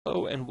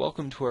Hello and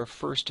welcome to our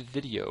first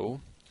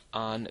video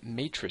on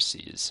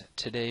matrices.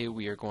 Today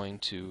we are going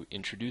to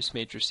introduce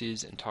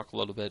matrices and talk a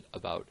little bit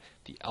about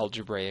the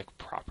algebraic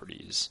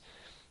properties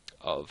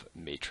of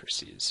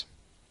matrices.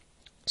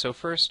 So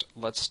first,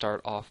 let's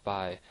start off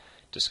by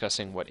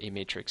discussing what a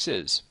matrix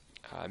is.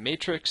 A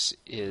matrix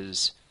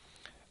is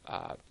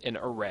an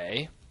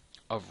array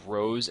of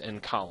rows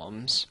and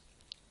columns,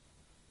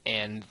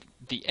 and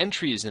the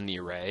entries in the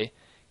array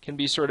can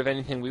be sort of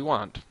anything we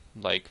want,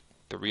 like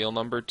the real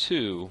number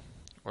 2,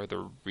 or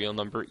the real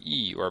number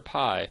e, or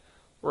pi,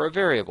 or a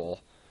variable,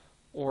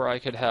 or I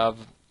could have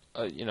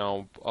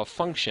a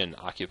function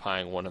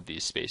occupying one of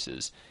these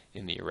spaces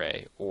in the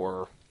array,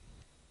 or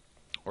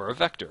a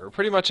vector, or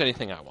pretty much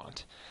anything I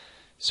want.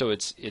 So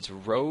it's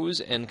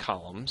rows and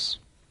columns,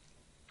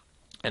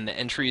 and the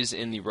entries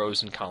in the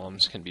rows and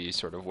columns can be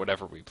sort of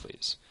whatever we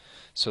please.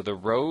 So the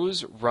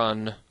rows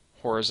run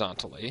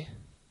horizontally.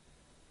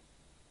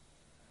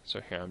 So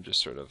here I'm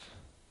just sort of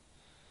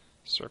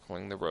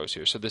circling the rows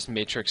here. So this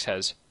matrix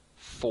has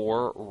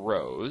 4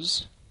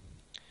 rows,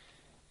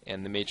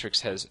 and the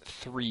matrix has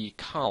 3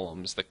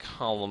 columns. The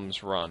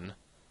columns run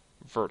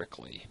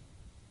vertically.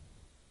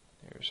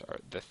 There's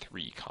the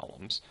 3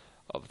 columns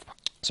of.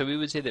 So we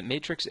would say that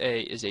matrix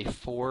A is a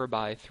 4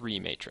 by 3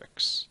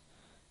 matrix.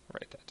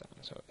 Write that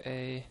down. So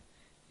A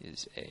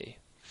is a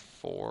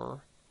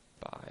 4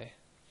 by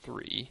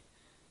 3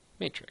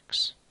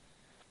 matrix,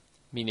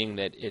 meaning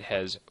that it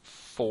has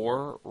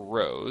 4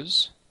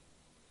 rows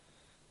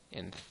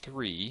and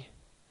 3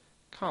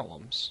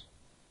 columns.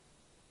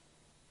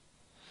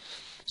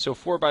 So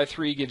 4 by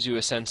 3 gives you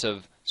a sense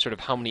of sort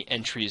of how many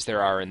entries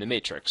there are in the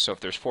matrix. So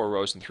if there's 4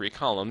 rows and 3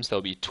 columns,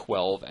 there'll be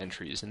 12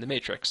 entries in the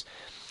matrix.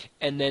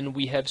 And then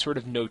we have sort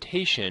of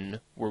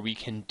notation where we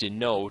can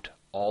denote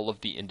all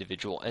of the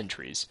individual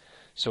entries.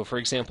 So for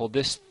example,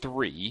 this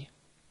 3,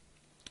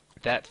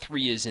 that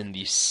 3 is in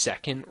the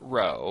second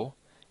row,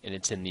 and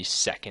it's in the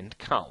second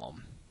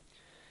column.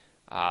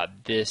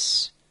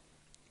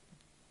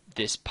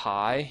 This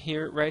pi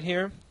here, right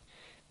here,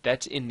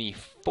 that's in the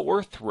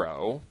 4th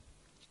row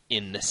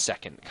in the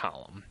second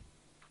column.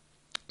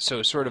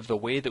 So sort of the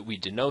way that we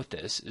denote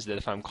this is that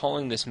if I'm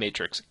calling this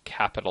matrix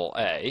capital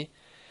A,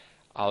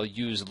 I'll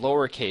use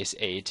lowercase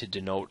a to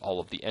denote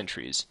all of the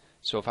entries.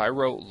 So if I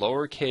wrote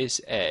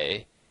lowercase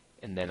a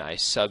and then I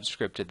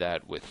subscripted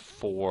that with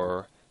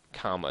 4,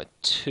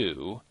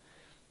 2,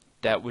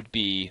 that would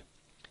be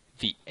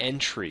the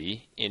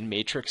entry in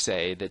matrix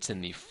A that's in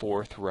the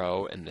 4th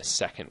row in the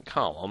second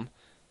column,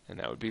 and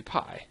that would be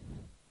pi.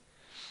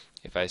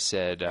 If I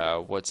said,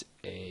 what's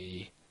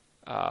a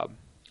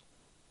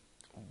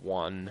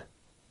 1,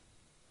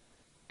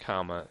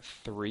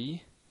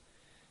 3,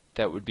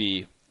 that would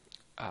be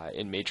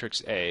in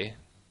matrix A,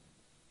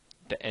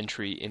 the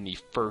entry in the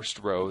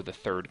 1st row, the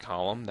 3rd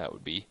column, that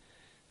would be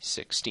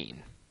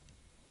 16.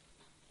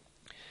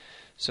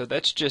 So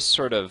that's just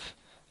sort of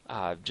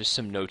just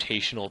some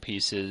notational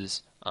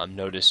pieces.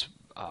 Notice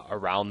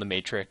around the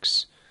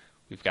matrix,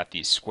 we've got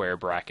these square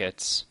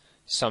brackets.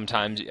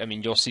 Sometimes, I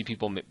mean, you'll see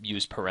people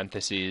use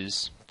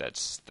parentheses.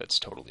 That's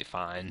totally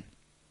fine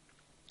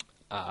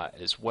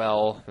as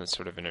well. That's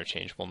sort of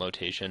interchangeable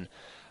notation.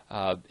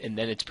 And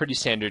then it's pretty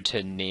standard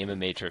to name a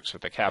matrix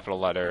with a capital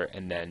letter,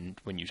 and then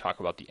when you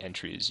talk about the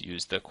entries,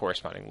 use the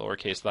corresponding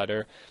lowercase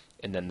letter,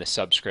 and then the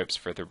subscripts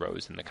for the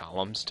rows and the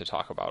columns to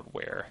talk about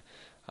where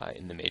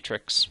in the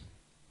matrix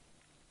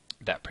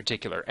that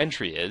particular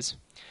entry is.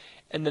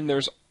 And then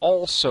there's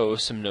also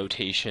some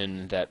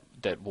notation that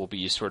will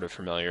be sort of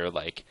familiar,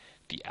 like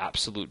the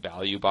absolute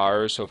value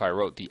bars. So if I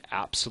wrote the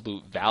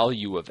absolute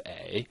value of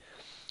A,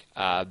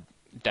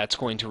 that's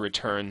going to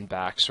return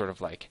back sort of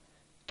like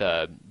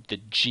the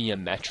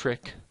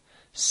geometric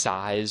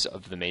size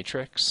of the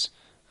matrix,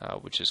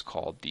 which is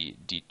called the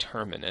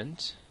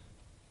determinant.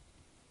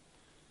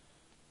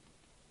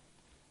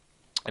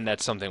 And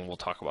that's something we'll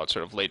talk about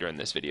sort of later in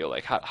this video,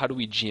 like how do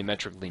we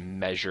geometrically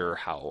measure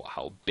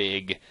how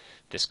big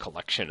this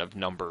collection of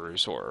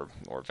numbers or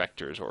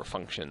vectors or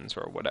functions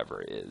or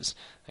whatever is.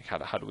 Like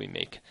how do we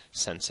make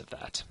sense of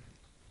that?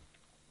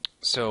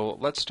 So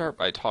let's start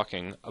by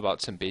talking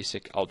about some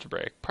basic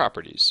algebraic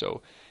properties.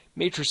 So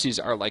matrices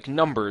are like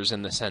numbers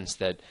in the sense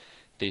that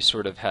they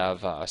sort of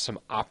have some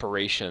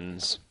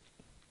operations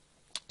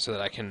so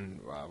that I can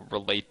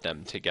relate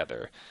them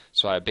together.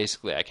 So I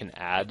can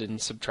add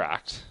and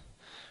subtract.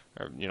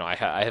 Or, I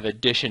have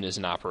addition as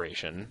an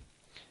operation,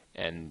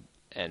 and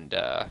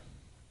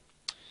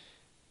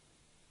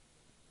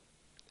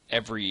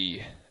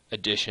every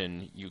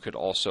addition you could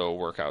also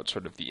work out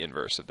sort of the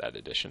inverse of that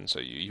addition. So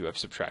you have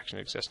subtraction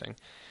existing,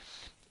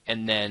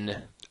 and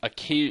then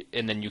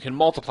you can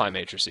multiply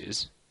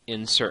matrices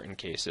in certain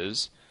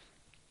cases,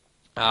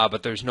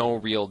 but there's no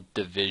real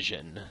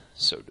division,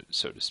 so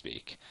to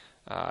speak.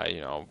 There's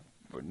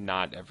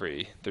not going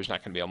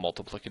to be a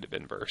multiplicative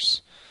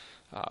inverse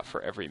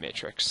for every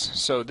matrix.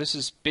 So this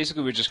is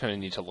basically, we're just going to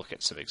need to look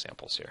at some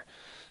examples here.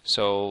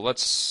 So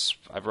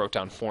I've wrote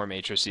down 4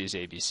 matrices,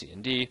 A, B, C,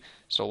 and D.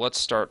 So let's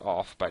start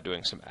off by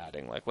doing some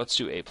adding. Like let's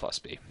do A plus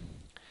B.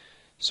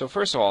 So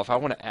first of all, if I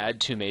want to add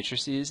two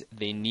matrices,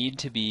 they need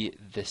to be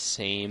the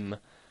same,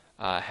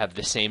 have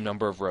the same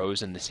number of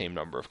rows and the same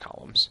number of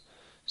columns.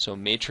 So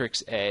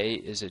matrix A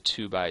is a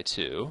 2 by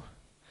 2,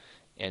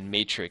 and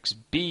matrix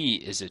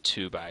B is a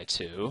 2 by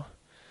 2.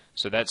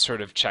 So that sort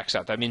of checks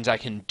out. That means I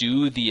can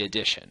do the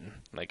addition.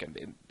 Like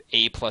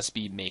A plus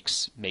B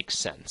makes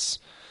sense.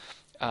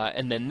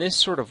 And then this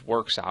sort of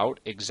works out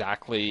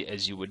exactly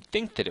as you would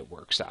think that it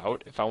works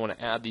out. If I want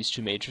to add these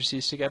two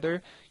matrices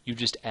together, you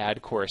just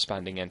add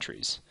corresponding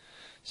entries.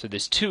 So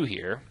this 2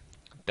 here,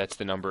 that's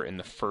the number in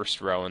the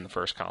first row in the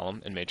first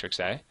column in matrix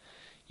A.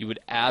 You would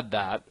add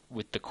that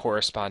with the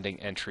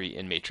corresponding entry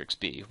in matrix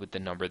B, with the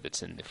number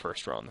that's in the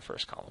first row in the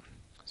first column.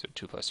 So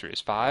 2 plus 3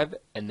 is 5,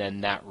 and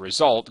then that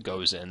result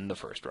goes in the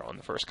first row in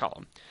the first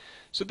column.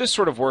 So this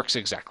sort of works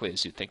exactly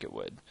as you think it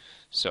would.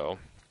 So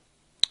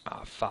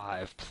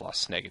 5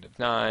 plus negative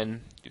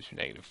 9 gives you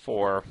negative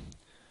 4.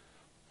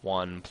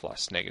 1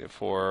 plus negative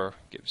 4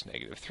 gives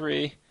negative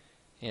 3.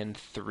 And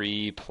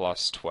 3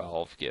 plus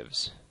 12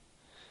 gives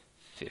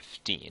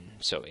 15.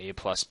 So A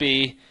plus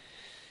B,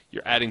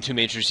 you're adding two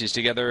matrices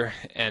together,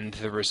 and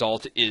the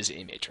result is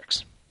a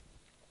matrix.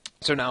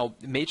 So now,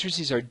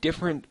 matrices are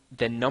different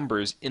than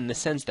numbers in the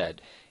sense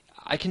that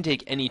I can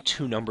take any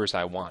two numbers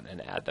I want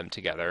and add them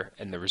together,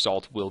 and the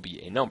result will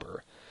be a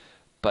number.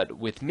 But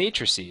with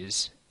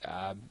matrices,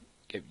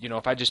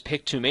 if I just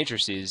pick two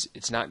matrices,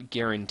 it's not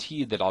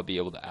guaranteed that I'll be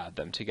able to add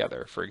them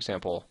together. For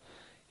example,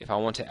 if I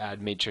want to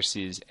add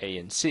matrices A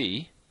and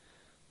C,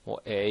 well,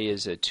 A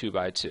is a 2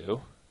 by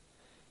 2,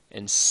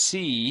 and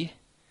C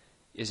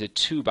is a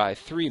 2 by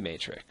 3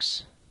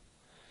 matrix.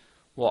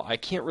 Well, I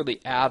can't really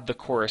add the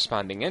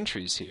corresponding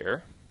entries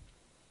here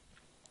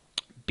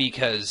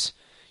because,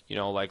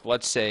 like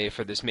let's say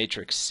for this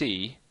matrix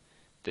C,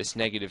 this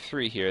negative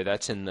 3 here,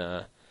 that's in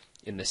the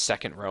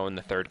second row in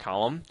the third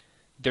column.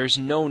 There's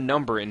no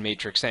number in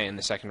matrix A in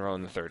the second row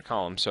in the third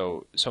column.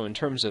 So in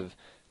terms of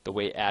the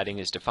way adding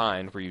is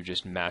defined, where you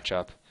just match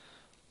up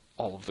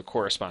all of the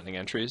corresponding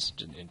entries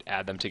and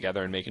add them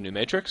together and make a new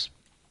matrix,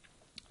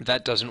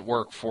 that doesn't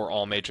work for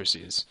all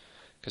matrices.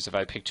 Because if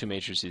I pick two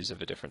matrices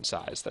of a different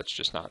size, that's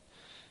just not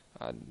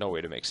no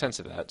way to make sense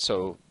of that.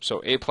 So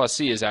A plus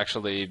C is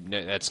actually,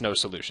 that's no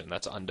solution.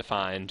 That's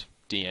undefined,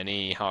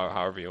 DNE,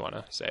 however you want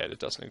to say it. It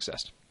doesn't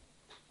exist.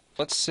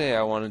 Let's say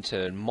I wanted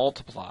to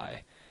multiply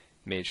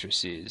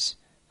matrices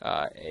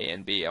A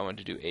and B. I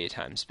wanted to do A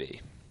times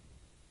B.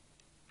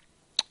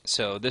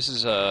 So this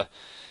is a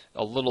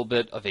little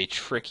bit of a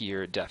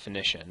trickier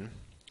definition.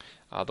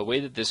 The way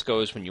that this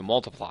goes when you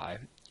multiply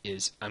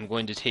is I'm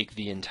going to take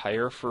the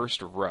entire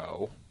first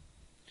row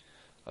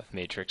of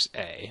matrix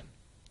A.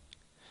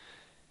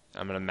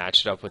 I'm going to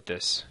match it up with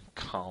this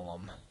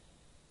column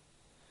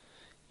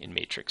in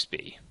matrix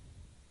B.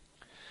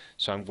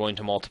 So I'm going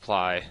to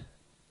multiply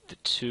the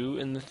 2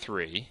 and the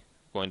 3,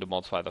 I'm going to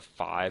multiply the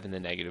 5 and the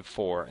negative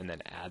 4, and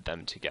then add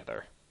them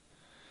together.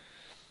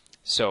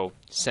 So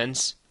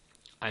since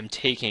I'm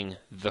taking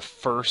the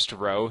first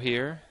row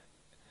here,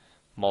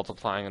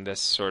 multiplying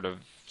this sort of,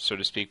 so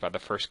to speak, by the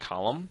first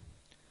column,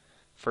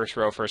 first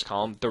row, first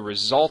column, the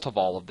result of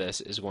all of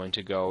this is going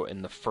to go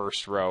in the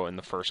first row in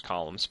the first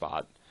column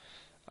spot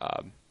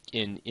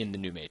in the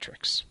new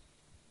matrix.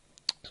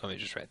 So let me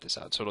just write this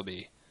out. So it'll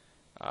be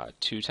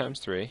 2 times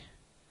 3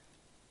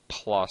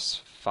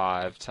 plus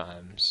 5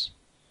 times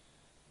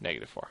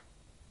negative 4.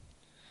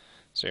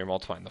 So you're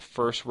multiplying the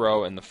first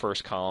row in the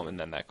first column, and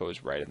then that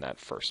goes right in that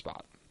first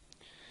spot.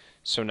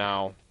 So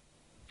now,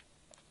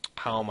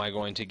 how am I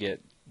going to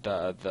get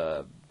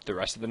the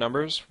rest of the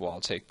numbers? Well,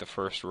 I'll take the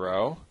first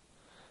row.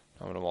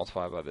 I'm going to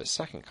multiply by this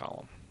second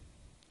column.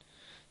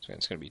 So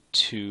it's going to be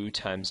 2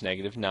 times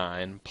negative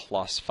 9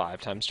 plus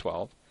 5 times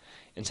 12.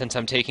 And since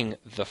I'm taking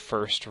the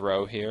first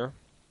row here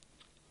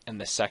and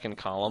the second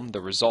column,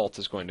 the result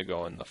is going to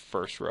go in the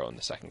first row and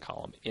the second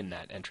column in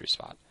that entry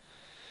spot.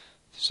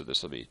 So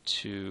this will be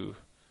 2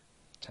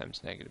 times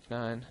negative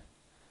 9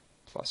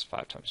 plus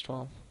 5 times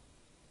 12.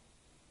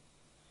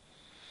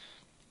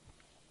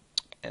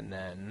 And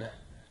then,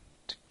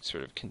 to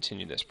sort of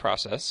continue this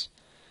process,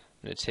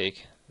 I'm going to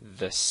take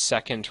the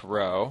second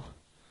row,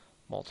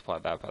 multiply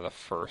that by the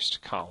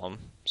first column,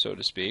 so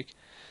to speak.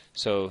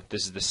 So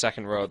this is the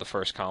second row of the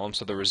first column,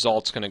 so the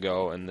result's going to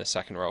go in the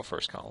second row,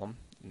 first column,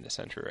 in this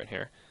entry right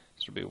here.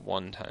 So it'll be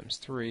 1 times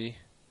 3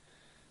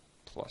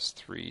 plus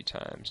 3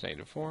 times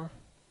negative 4.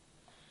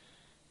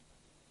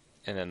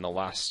 And then the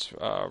last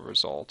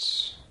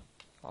results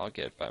I'll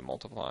get by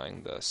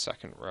multiplying the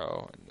second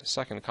row and the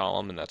second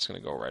column, and that's going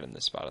to go right in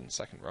this spot in the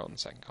second row and the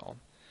second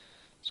column.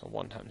 So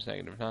 1 times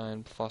negative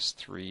 9 plus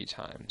 3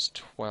 times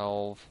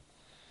 12.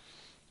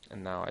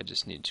 And now I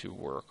just need to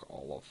work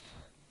all of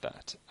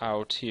that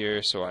out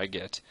here. So I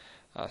get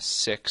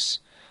 6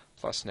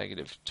 plus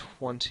negative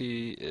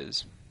 20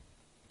 is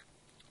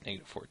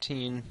negative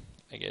 14.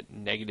 I get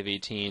negative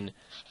 18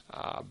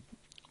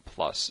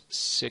 plus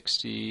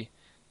 60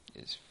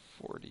 is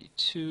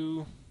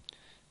 42.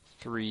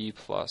 3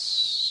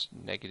 plus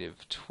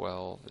negative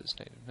 12 is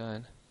negative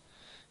 9.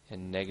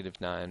 And negative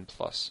 9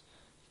 plus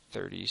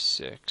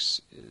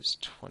 36 is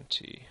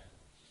 25.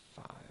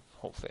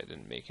 Hopefully I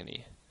didn't make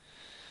any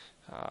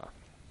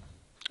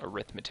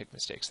arithmetic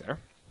mistakes there.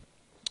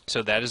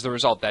 So that is the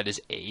result. That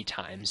is A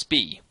times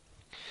B.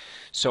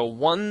 So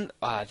one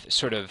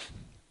sort of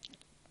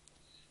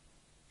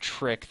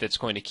trick that's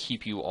going to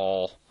keep you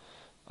all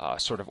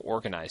sort of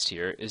organized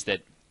here is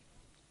that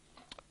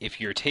if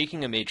you're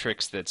taking a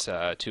matrix that's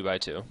 2 by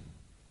 2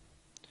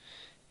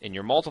 and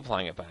you're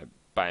multiplying it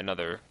by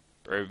another,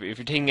 or if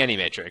you're taking any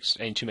matrix,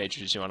 any two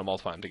matrices, you want to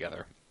multiply them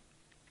together,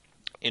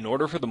 in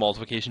order for the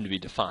multiplication to be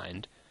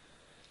defined,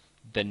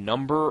 the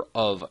number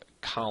of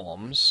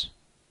columns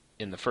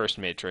in the first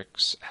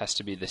matrix has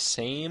to be the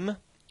same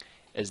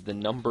as the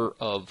number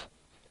of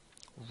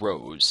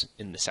rows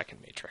in the second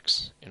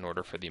matrix in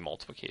order for the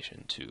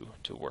multiplication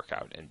to work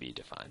out and be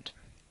defined.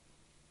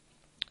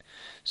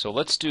 So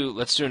let's do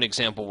an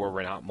example where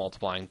we're not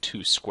multiplying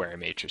two square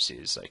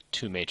matrices, like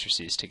two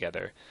matrices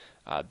together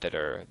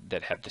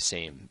that have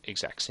the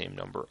exact same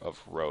number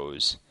of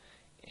rows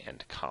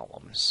and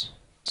columns.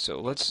 So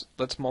let's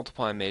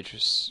multiply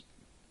matrix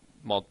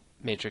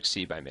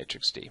C by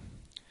matrix D.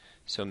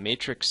 So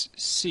matrix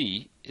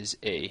C is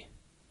a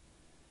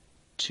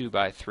 2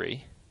 by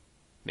 3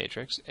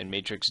 matrix, and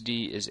matrix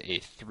D is a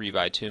 3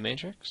 by 2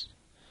 matrix.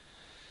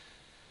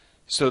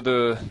 So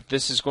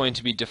this is going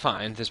to be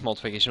defined, this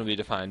multiplication will be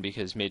defined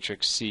because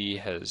matrix C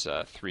has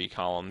 3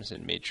 columns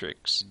and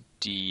matrix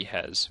D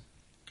has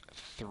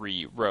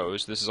 3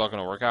 rows. This is all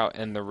going to work out,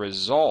 and the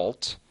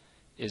result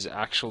is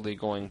actually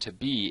going to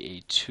be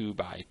a 2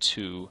 by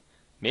 2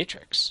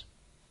 matrix.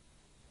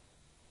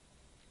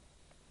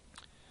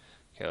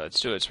 Okay,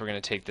 let's do it. So we're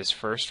going to take this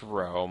first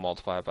row,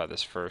 multiply it by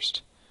this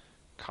first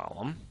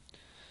column.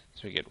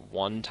 So we get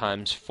 1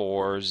 times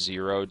 4,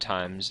 0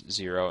 times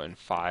 0, and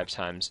 5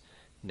 times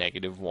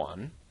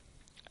 -1.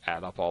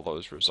 Add up all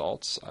those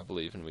results, I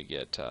believe, and we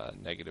get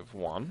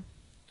 -1.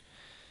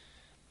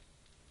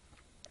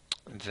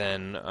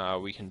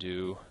 Then we can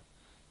do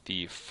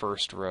the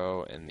first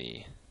row and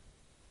the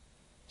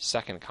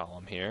second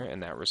column here,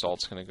 and that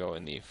result's going to go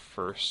in the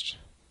first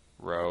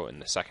row in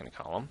the second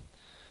column.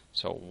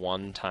 So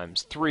 1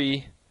 times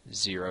 3,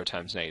 0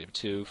 times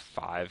 -2,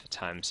 5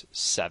 times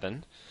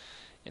 7,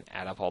 and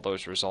add up all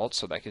those results.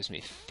 So that gives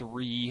me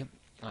 3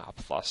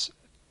 plus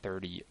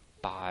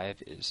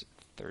 35 is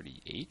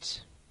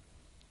 38.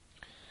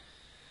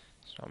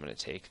 So I'm going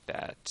to take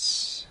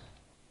that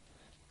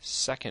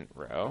second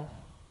row,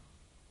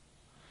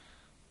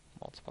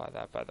 multiply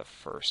that by the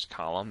first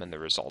column, and the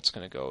result's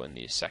going to go in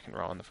the second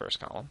row in the first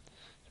column.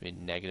 So it'll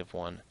be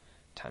 -1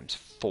 times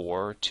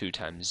 4, 2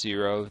 times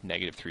 0,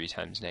 -3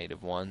 times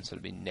 -1, so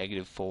it'll be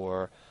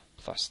 -4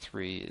 plus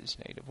 3 is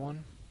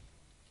 -1.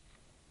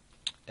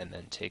 And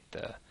then take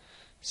the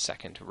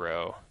second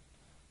row,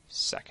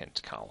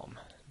 second column,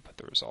 and put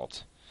the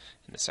result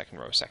in the second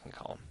row, second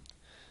column.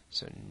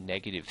 So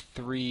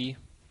 -3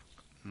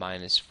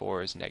 minus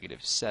 4 is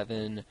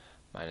 -7,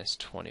 minus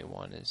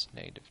 21 is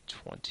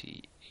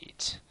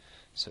 -28.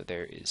 So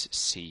there is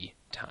C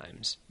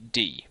times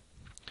D.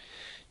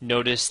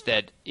 Notice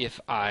that if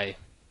I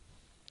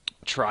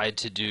tried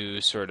to do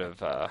sort of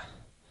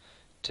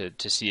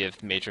to see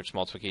if matrix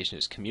multiplication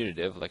is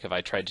commutative, like if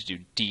I tried to do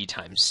D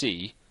times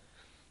C,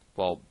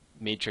 well,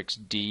 matrix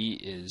D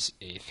is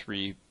a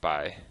 3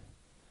 by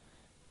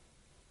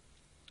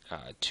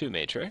 2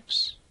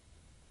 matrix.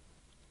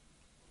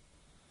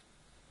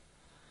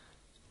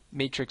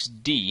 Matrix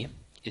D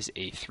is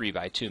a 3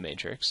 by 2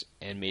 matrix,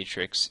 and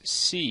matrix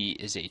C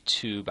is a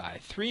 2 by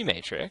 3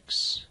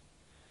 matrix.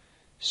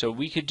 So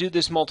we could do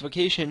this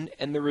multiplication,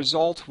 and the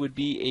result would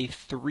be a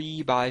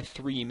 3 by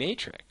 3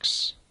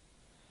 matrix.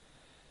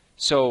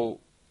 So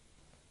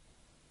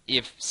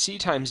if C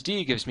times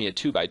D gives me a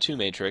 2 by 2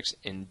 matrix,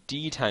 and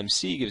D times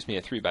C gives me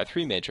a 3 by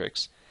 3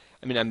 matrix,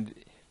 I mean,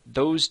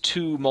 those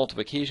two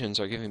multiplications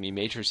are giving me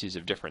matrices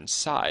of different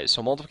size,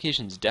 so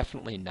multiplication is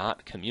definitely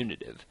not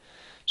commutative.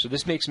 So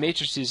this makes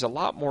matrices a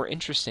lot more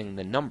interesting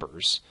than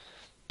numbers,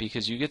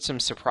 because you get some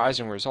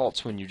surprising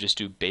results when you just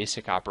do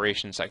basic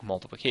operations like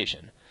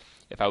multiplication.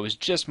 If I was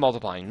just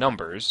multiplying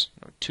numbers,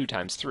 2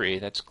 times 3,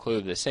 that's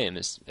clearly the same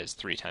as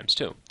 3 times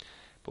 2.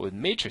 But with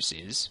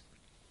matrices,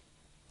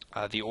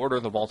 the order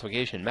of the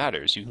multiplication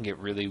matters. You can get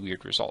really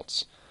weird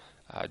results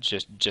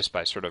just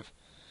by sort of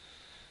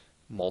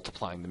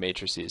multiplying the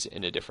matrices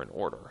in a different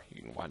order.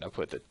 You can wind up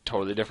with a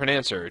totally different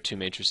answer, 2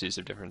 matrices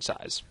of different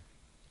size.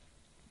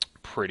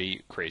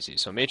 Pretty crazy.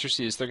 So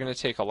matrices, they're going to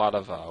take a lot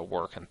of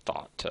work and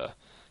thought to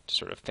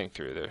sort of think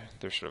through.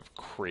 They're sort of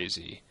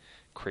crazy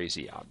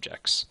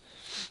objects.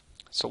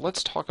 So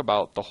let's talk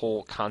about the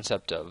whole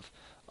concept of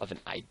an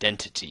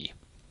identity.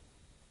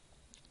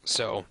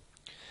 So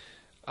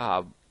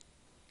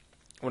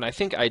when I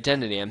think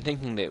identity, I'm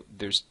thinking that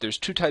there's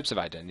two types of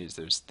identities.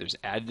 There's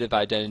additive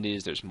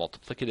identities, there's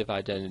multiplicative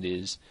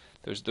identities.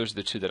 Those are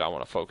the two that I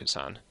want to focus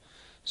on.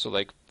 So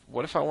like,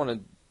 what if I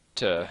wanted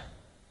to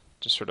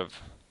just sort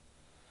of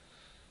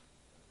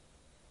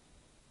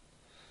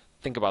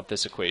think about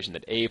this equation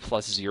that a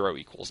plus 0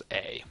 equals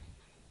a.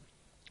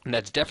 And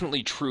that's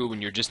definitely true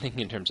when you're just thinking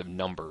in terms of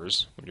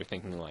numbers, when you're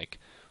thinking like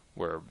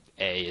where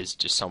A is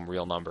just some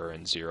real number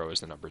and 0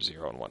 is the number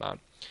 0 and whatnot.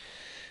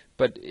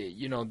 But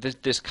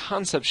this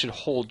concept should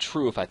hold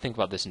true if I think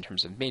about this in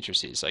terms of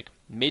matrices. Like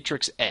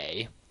matrix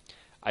A,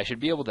 I should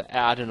be able to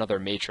add another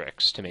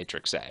matrix to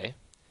matrix A,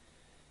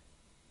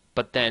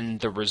 but then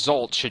the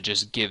result should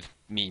just give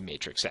me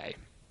matrix A.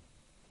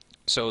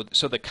 So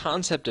the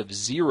concept of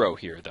 0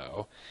 here,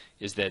 though,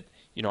 is that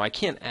I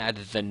can't add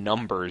the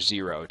number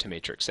 0 to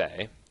matrix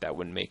A. That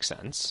wouldn't make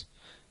sense,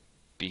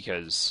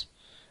 because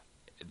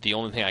the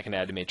only thing I can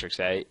add to matrix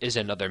A is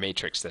another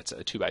matrix that's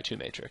a 2 by 2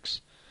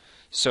 matrix.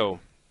 So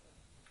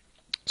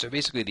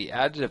basically the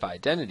additive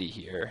identity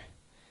here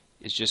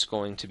is just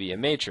going to be a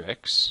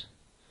matrix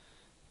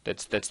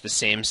that's the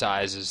same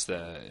size as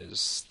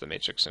the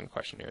matrix in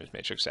question here, is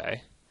matrix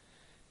A.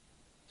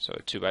 So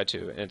 2 by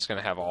 2, and it's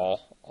going to have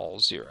all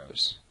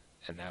zeros,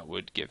 and that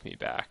would give me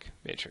back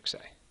matrix A.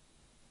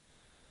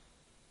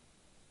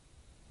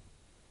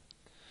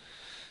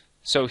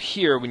 So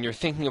here, when you're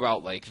thinking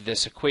about like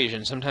this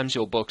equation, sometimes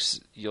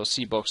you'll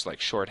see books like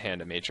shorthand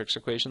a matrix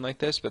equation like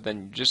this, but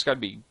then you just got to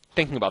be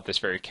thinking about this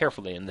very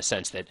carefully in the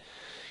sense that,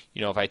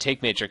 if I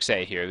take matrix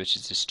A here, which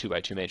is this 2 by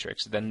 2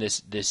 matrix, then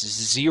this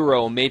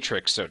 0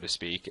 matrix, so to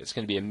speak, it's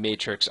going to be a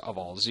matrix of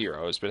all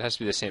zeros, but it has to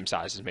be the same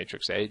size as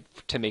matrix A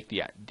to make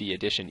the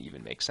addition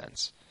even make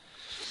sense.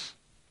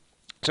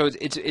 So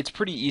it's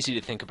pretty easy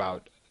to think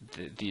about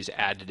these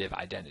additive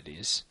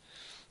identities,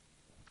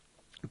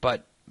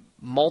 but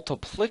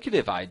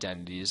multiplicative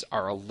identities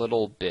are a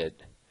little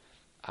bit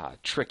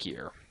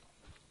trickier.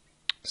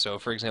 So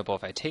for example,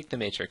 if I take the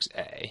matrix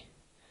A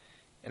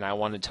and I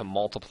wanted to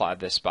multiply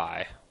this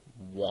by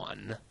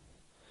 1,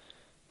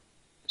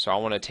 so I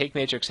want to take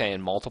matrix A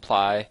and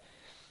multiply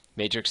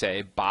matrix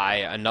A by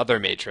another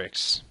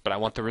matrix, but I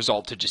want the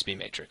result to just be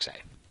matrix A.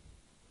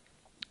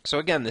 So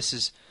again, this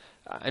is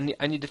I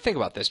need to think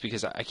about this,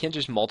 because I can't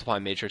just multiply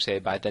matrix A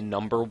by the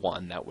number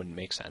 1. That wouldn't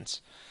make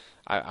sense.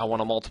 I want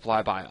to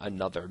multiply by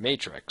another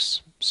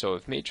matrix. So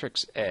if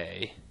matrix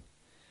A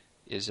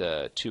is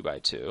a 2 by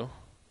 2,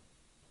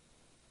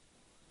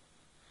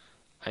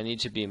 I need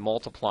to be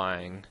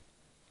multiplying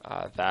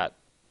that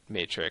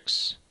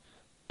matrix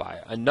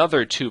by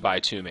another 2 by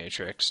 2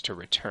 matrix to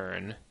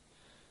return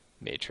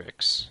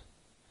matrix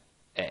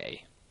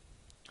A.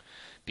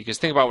 Because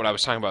think about what I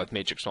was talking about with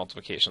matrix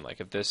multiplication, like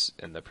if this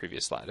in the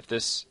previous slide,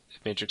 if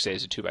matrix A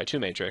is a 2 by 2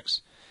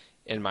 matrix,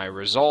 and my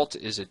result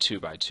is a 2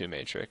 by 2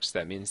 matrix,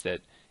 that means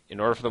that in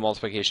order for the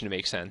multiplication to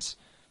make sense,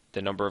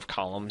 the number of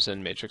columns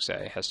in matrix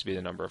A has to be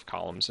the number of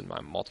columns in my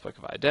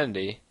multiplicative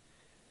identity,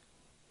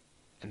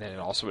 and then it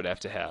also would have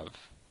to have,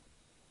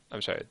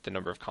 the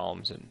number of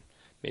columns in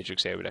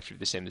matrix A would have to be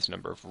the same as the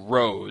number of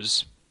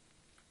rows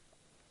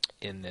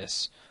in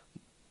this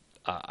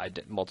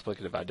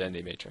multiplicative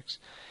identity matrix.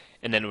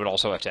 And then it would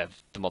also have to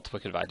have, the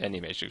multiplicative identity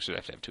matrix would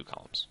have to have 2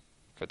 columns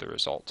for the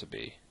result to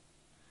be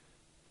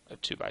a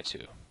 2 by 2.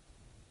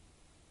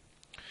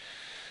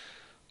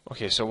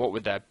 Okay, so what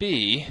would that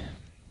be?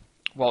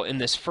 Well, in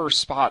this first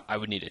spot, I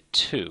would need a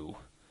 2.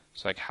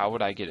 So like, how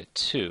would I get a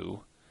 2?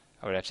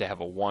 I would have to have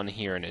a 1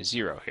 here and a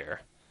 0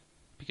 here,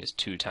 because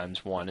 2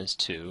 times 1 is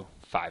 2,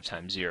 5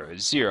 times 0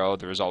 is 0.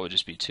 The result would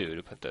just be 2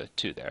 to put the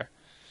 2 there.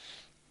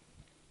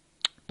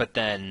 But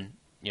then,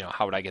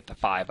 how would I get the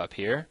 5 up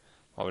here?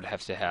 I would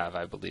have to have,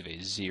 I believe,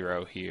 a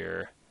 0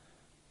 here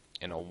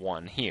and a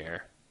 1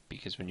 here,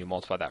 because when you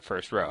multiply that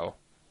first row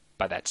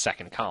by that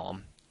second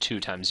column, 2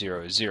 times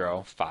 0 is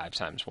 0, 5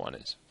 times 1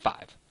 is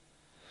 5.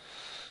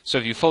 So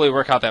if you fully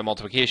work out that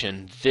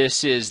multiplication,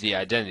 this is the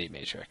identity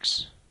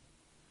matrix.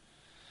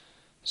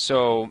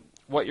 So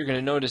what you're going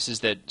to notice is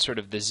that sort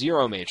of the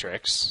 0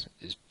 matrix,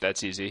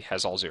 that's easy,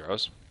 has all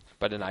zeros.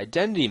 But an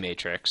identity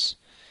matrix,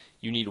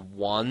 you need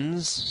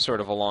 1s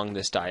sort of along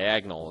this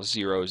diagonal,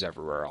 0s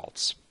everywhere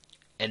else.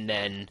 And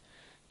then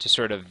to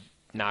sort of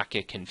not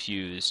get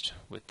confused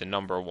with the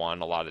number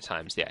 1, a lot of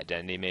times the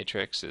identity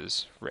matrix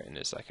is written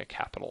as like a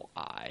capital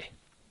I.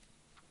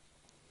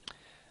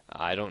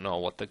 I don't know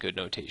what the good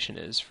notation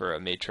is for a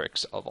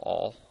matrix of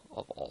all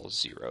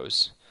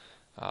zeros.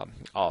 I'll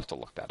have to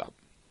look that up.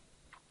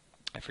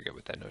 I forget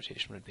what that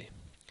notation would be.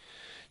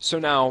 So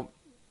now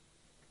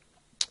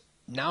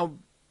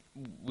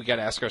we got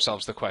to ask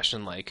ourselves the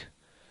question, like,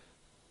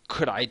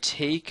 could I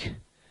take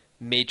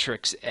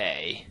matrix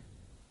A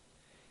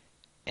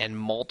and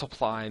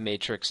multiply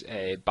matrix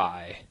A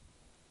by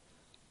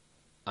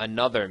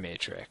another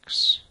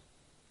matrix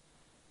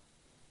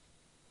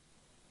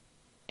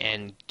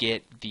and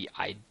get the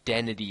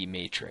identity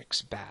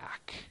matrix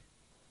back?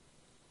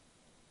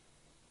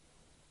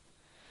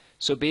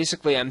 So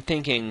basically I'm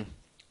thinking,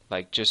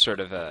 like, just sort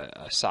of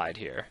a side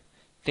here,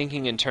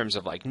 thinking in terms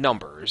of like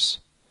numbers.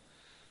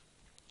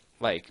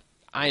 Like,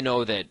 I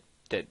know that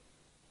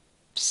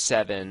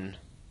 7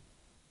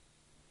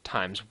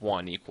 times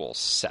 1 equals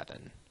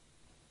 7.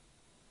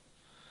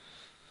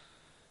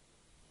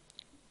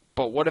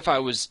 But what if I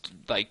was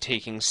like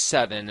taking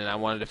 7 and I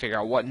wanted to figure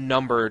out what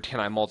number can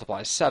I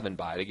multiply 7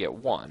 by to get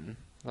 1?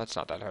 That's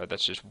not that hard.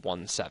 That's just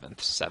 1/7.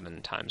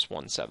 7 times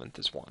 1/7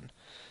 is 1.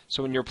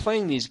 So when you're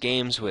playing these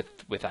games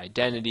with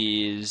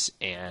identities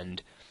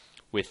and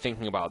with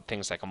thinking about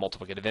things like a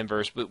multiplicative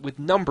inverse, but with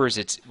numbers,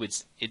 it's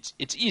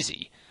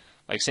easy.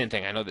 Like same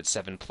thing. I know that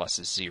 7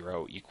 plus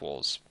 0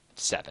 equals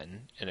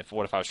 7, and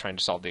what if I was trying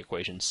to solve the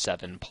equation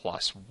 7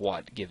 plus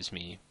what gives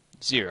me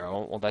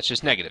 0? Well, that's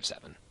just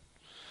 -7.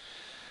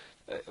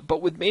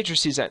 But with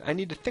matrices, I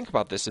need to think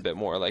about this a bit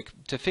more, like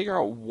to figure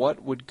out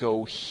what would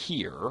go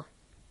here,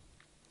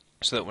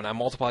 so that when I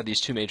multiply these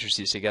two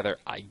matrices together,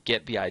 I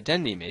get the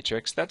identity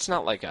matrix. That's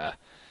not like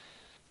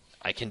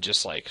I can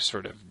just like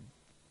sort of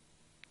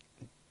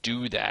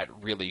do that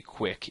really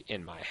quick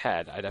in my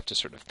head. I'd have to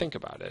sort of think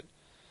about it.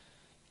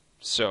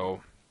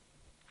 So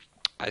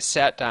I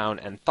sat down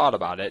and thought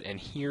about it, and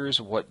here's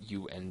what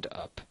you end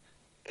up.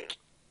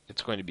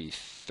 It's going to be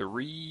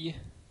 3,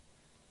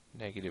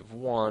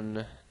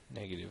 -1,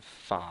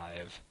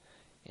 -5,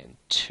 and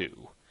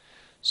 2.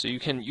 So you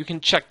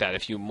can check that.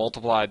 If you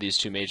multiply these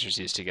two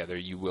matrices together,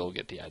 you will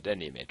get the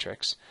identity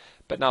matrix.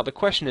 But now the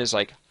question is,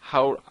 like,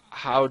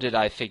 how did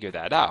I figure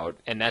that out?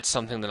 And that's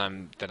something that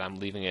I'm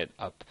leaving it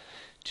up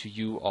to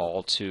you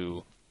all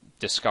to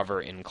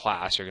discover in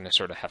class. You're going to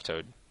sort of have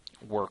to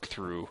work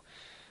through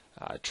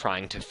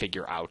trying to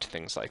figure out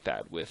things like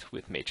that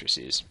with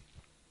matrices.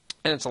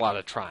 And it's a lot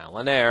of trial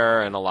and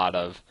error and a lot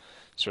of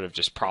sort of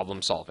just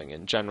problem solving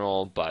in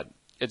general, but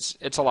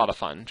it's a lot of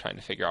fun trying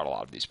to figure out a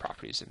lot of these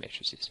properties of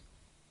matrices.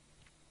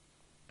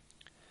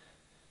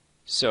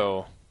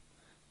 So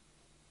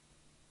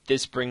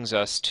this brings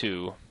us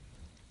to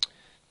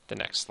the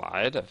next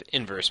slide of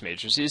inverse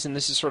matrices, and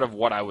this is sort of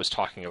what I was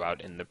talking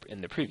about in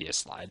the previous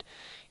slide,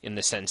 in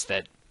the sense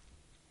that,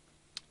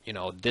 you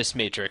know, this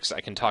matrix,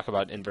 I can talk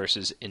about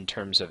inverses in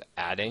terms of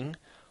adding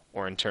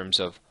or in terms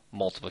of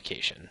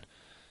multiplication.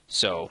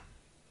 So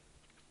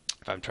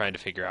if I'm trying to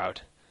figure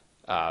out,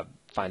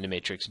 find a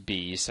matrix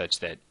B such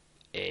that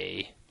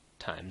A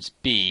times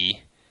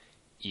B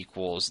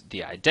equals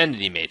the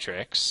identity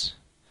matrix,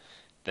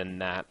 then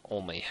that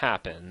only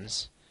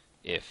happens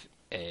if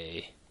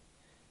A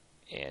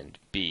and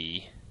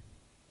B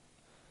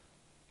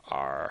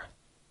are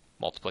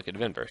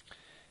multiplicative inverse.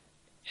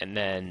 And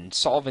then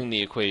solving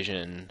the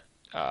equation,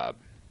 A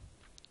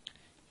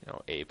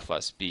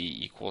plus B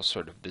equals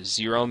sort of the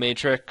 0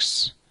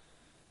 matrix.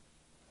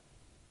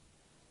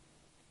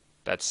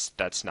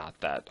 That's not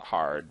that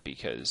hard,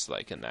 because,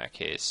 like, in that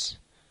case,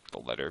 the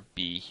letter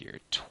B here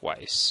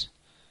twice,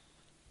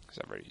 because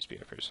I've already used B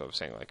up here. So I'm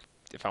saying, like,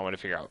 if I want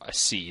to figure out a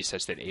C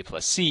such that A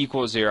plus C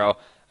equals 0,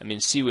 I mean,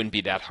 C wouldn't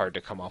be that hard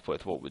to come up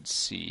with. What would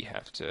C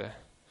have to?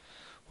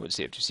 What would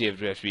C have to? C would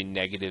have to be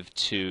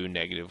 -2,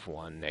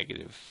 -1,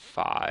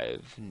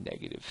 -5,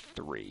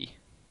 -3.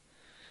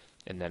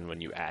 And then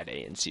when you add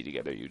A and C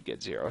together, you'd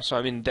get 0. So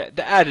I mean, the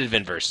additive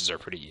inverses are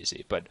pretty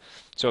easy. But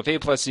so if A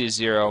plus C is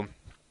 0,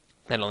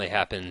 that only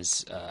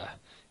happens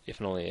if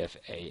and only if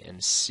A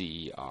and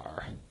C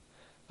are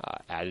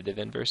additive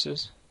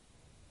inverses.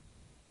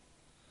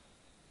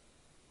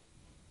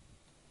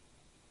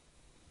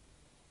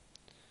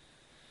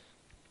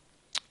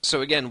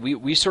 So again,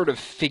 we sort of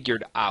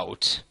figured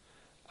out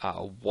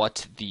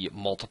what the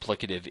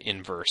multiplicative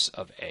inverse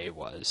of A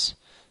was,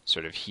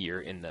 sort of here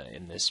in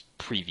this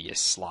previous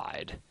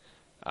slide.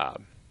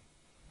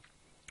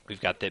 We've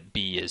got that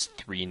B is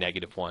 3,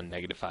 -1,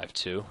 -5,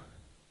 2,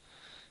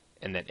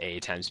 and that A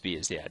times B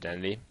is the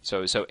identity.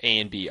 So A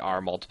and B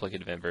are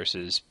multiplicative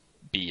inverses.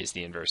 B is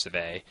the inverse of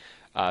A.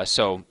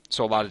 So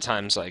a lot of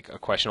times, like, a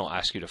question will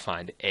ask you to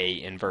find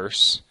A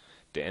inverse,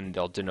 and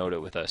they'll denote it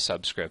with a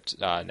subscript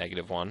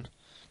 -1.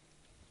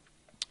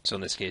 So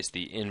in this case,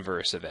 the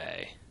inverse of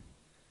A,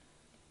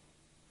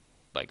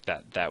 like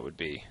that would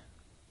be,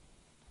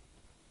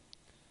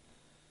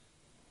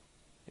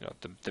 you know,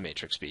 the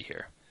matrix B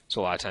here.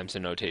 So a lot of times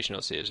the notation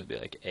you'll see is it'll be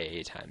like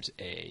A times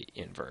A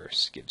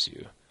inverse gives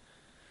you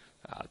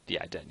the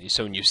identity.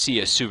 So when you see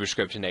a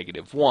superscript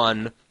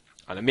 -1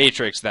 on a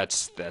matrix,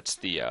 that's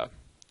the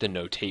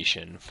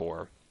notation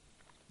for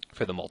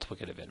the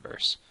multiplicative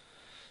inverse.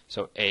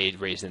 So A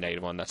raised to the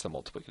 -1, that's the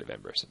multiplicative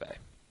inverse of A.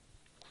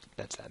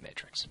 That's that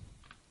matrix.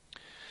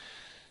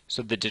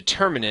 So the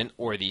determinant,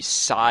 or the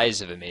size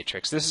of a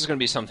matrix, this is going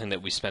to be something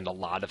that we spend a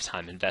lot of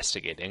time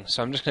investigating.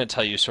 So I'm just going to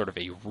tell you sort of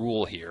a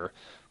rule here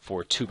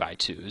for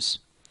 2x2s.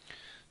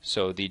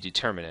 So the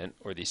determinant,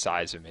 or the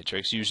size of a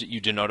matrix, usually you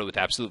denote it with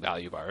absolute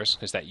value bars,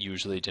 because that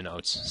usually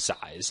denotes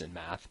size in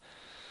math.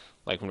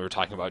 Like when we were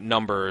talking about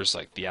numbers,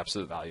 like the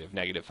absolute value of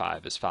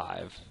 -5 is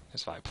 5.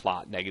 Because if I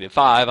plot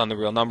 -5 on the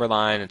real number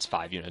line, it's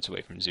 5 units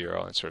away from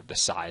 0. It's sort of the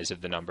size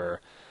of the number.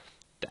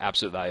 The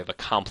absolute value of a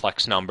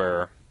complex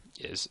number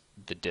is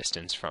the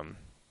distance from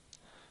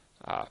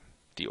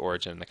the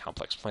origin of the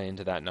complex plane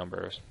to that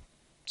number,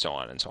 so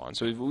on and so on.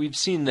 So we've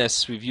seen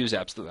this, we've used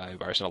absolute value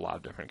bars in a lot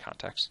of different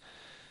contexts.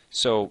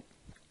 So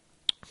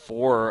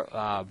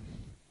for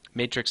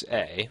matrix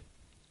A,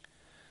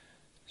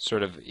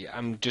 sort of,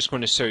 I'm just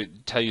going to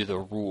tell you the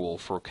rule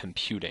for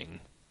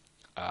computing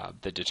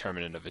the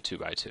determinant of a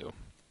 2x2.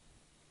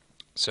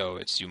 So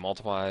it's you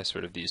multiply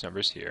sort of these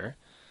numbers here,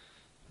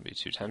 it'll be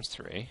 2 times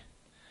 3.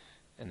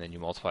 And then you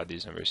multiply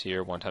these numbers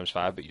here, 1 times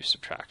 5, but you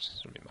subtract.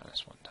 So it'll be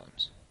minus 1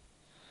 times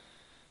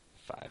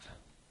 5.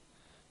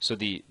 So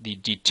the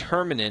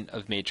determinant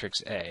of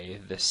matrix A,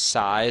 the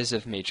size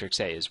of matrix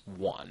A, is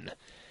 1.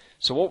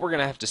 So what we're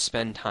going to have to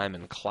spend time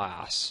in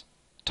class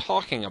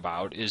talking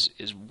about is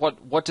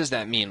what does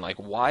that mean? Like,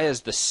 why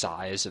is the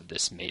size of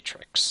this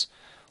matrix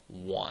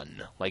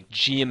 1? Like,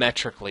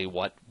 geometrically,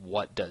 what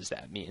does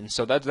that mean?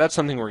 So that's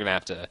something we're going to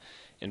have to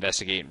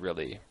investigate and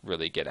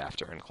really get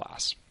after in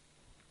class.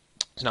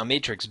 So now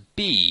matrix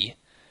B,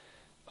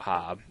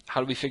 how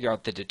do we figure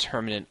out the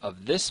determinant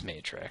of this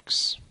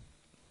matrix?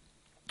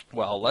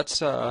 Well, let's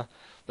go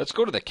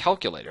to the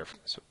calculator.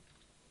 So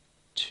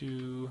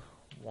 2,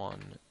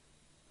 1.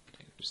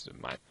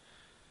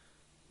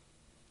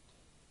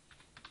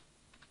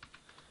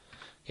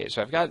 Okay,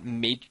 so I've got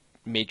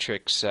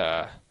matrix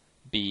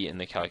B in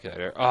the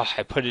calculator. Oh,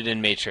 I put it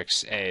in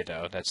matrix A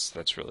though.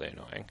 That's really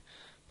annoying.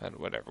 But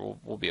whatever,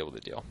 we'll be able to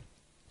deal.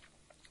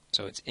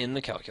 So it's in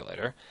the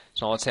calculator.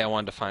 So now let's say I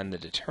wanted to find the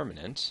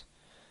determinant.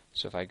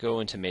 So if I go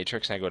into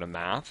matrix and I go to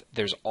math,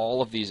 there's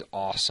all of these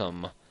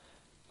awesome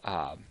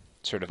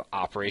sort of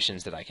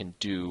operations that I can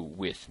do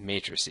with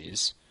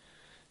matrices.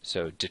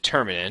 So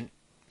determinant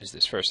is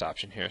this first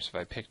option here. So if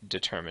I pick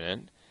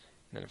determinant, and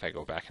then if I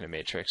go back into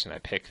matrix and I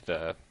pick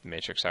the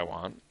matrix I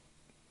want,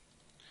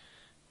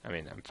 I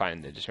mean, I'm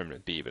finding the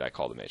determinant B, but I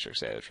call the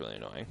matrix A. That's really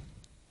annoying.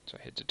 So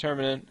I hit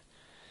determinant,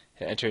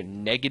 hit enter,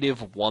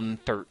 negative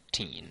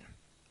 113.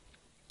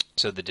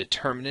 So the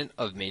determinant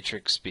of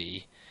matrix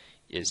B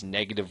is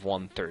negative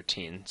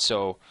 113.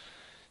 So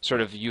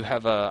sort of you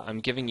have I'm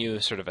giving you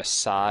sort of a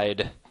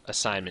side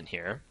assignment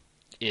here,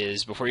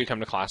 is before you come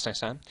to class next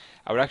time,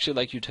 I would actually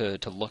like you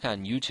to look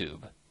on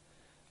YouTube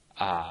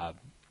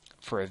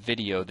for a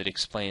video that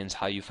explains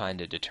how you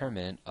find a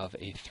determinant of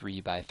a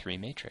 3x3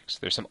 matrix.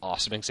 There's some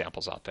awesome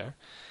examples out there.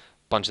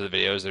 A bunch of the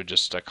videos are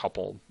just a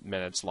couple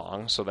minutes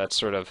long, so that's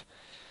sort of,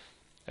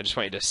 I just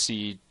want you to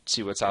see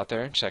what's out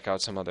there, check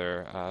out some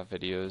other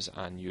videos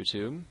on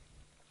YouTube,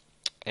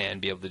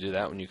 and be able to do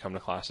that when you come to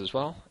class as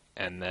well.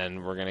 And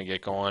then we're going to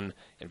get going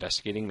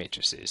investigating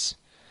matrices,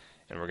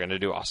 and we're going to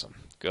do awesome.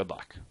 Good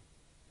luck.